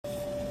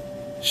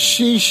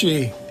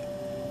שישי.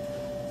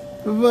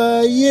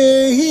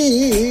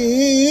 ויהי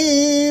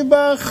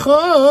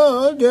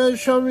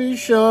בחודש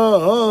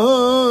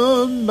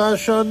הראשון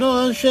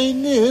בשנה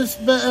השנית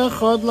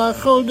באחד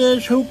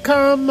לחודש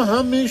הוקם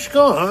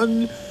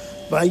המשכן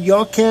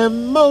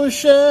ויקם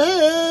משה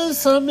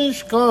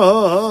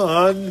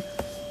המשכן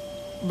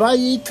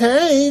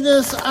ויתן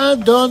את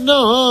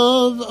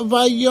אדוניו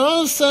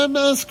וישם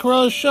את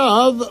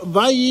קרשיו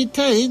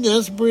ויתן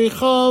את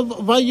ברכיו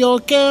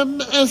ויקם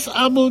את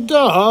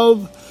עמודיו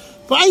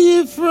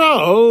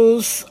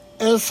ויפרוס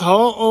את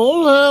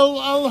האוהל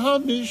על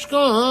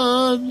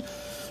המשכן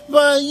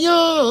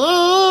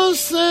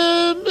וישם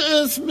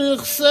את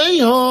מכסה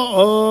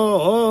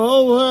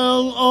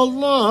האוהל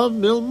עליו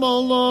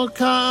מלמעלה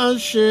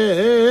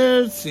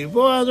כאשר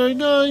ציווה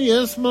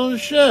אדוני את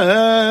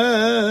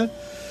משה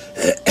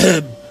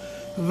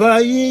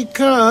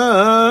ויקח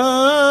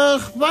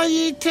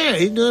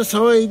ויתן את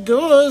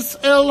העדות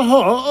אל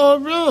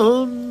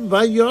הארון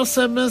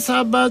וישם את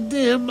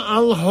הבדים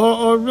על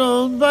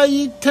הארון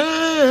ויתן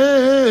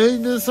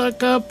את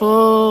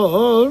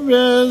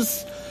הכפורת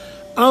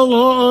על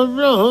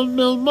הארון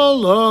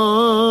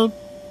מלמעלה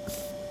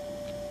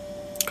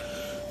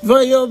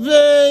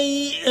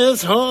ויביא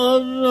את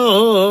הארון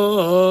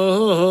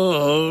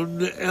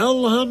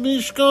אל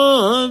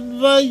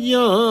המשכן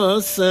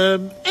וישם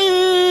את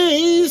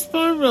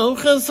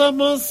פרוכת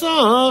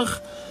המסך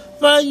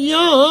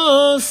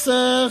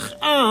ויסך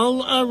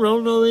על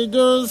ארון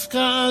העדות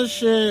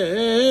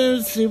כאשר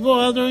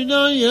ציווה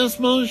אדוני את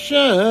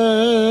משה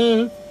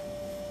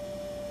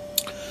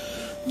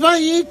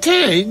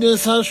ויתן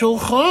את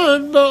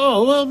השולחן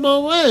באוהל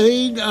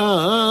מועד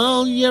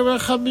על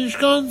ירך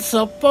המשכן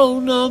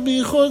צפונה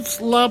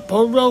מחוץ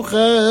לפרוכת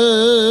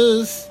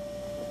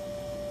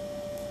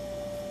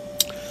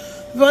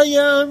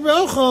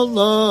ויערוך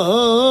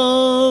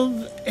עליו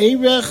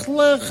ערך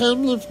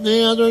לחם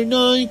לפני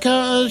אדוני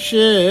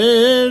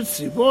כאשר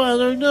ציווה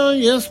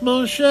אדוני את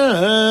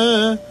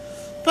משה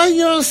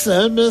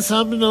וישם את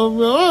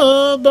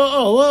המנורה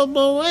באוהל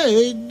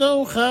מועד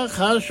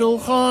נוכח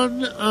השולחן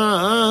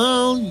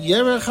על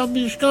ירך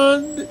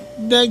המשכן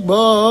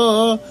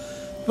נגבו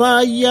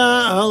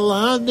ויעל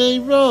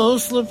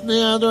הנרות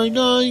לפני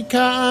אדוני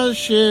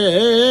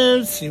כאשר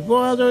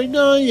ציווה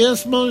אדוני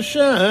את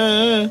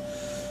משה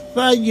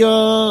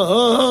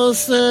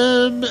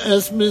וישם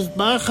את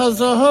מזבח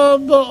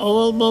הזהב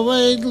באוהל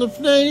מועד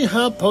לפני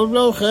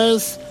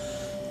הפרוכת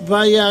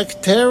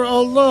ויקטר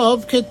עליו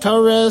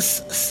קטורת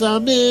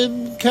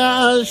סמים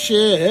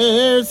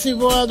כאשר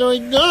ציווה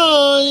אדוני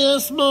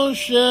את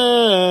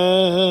משה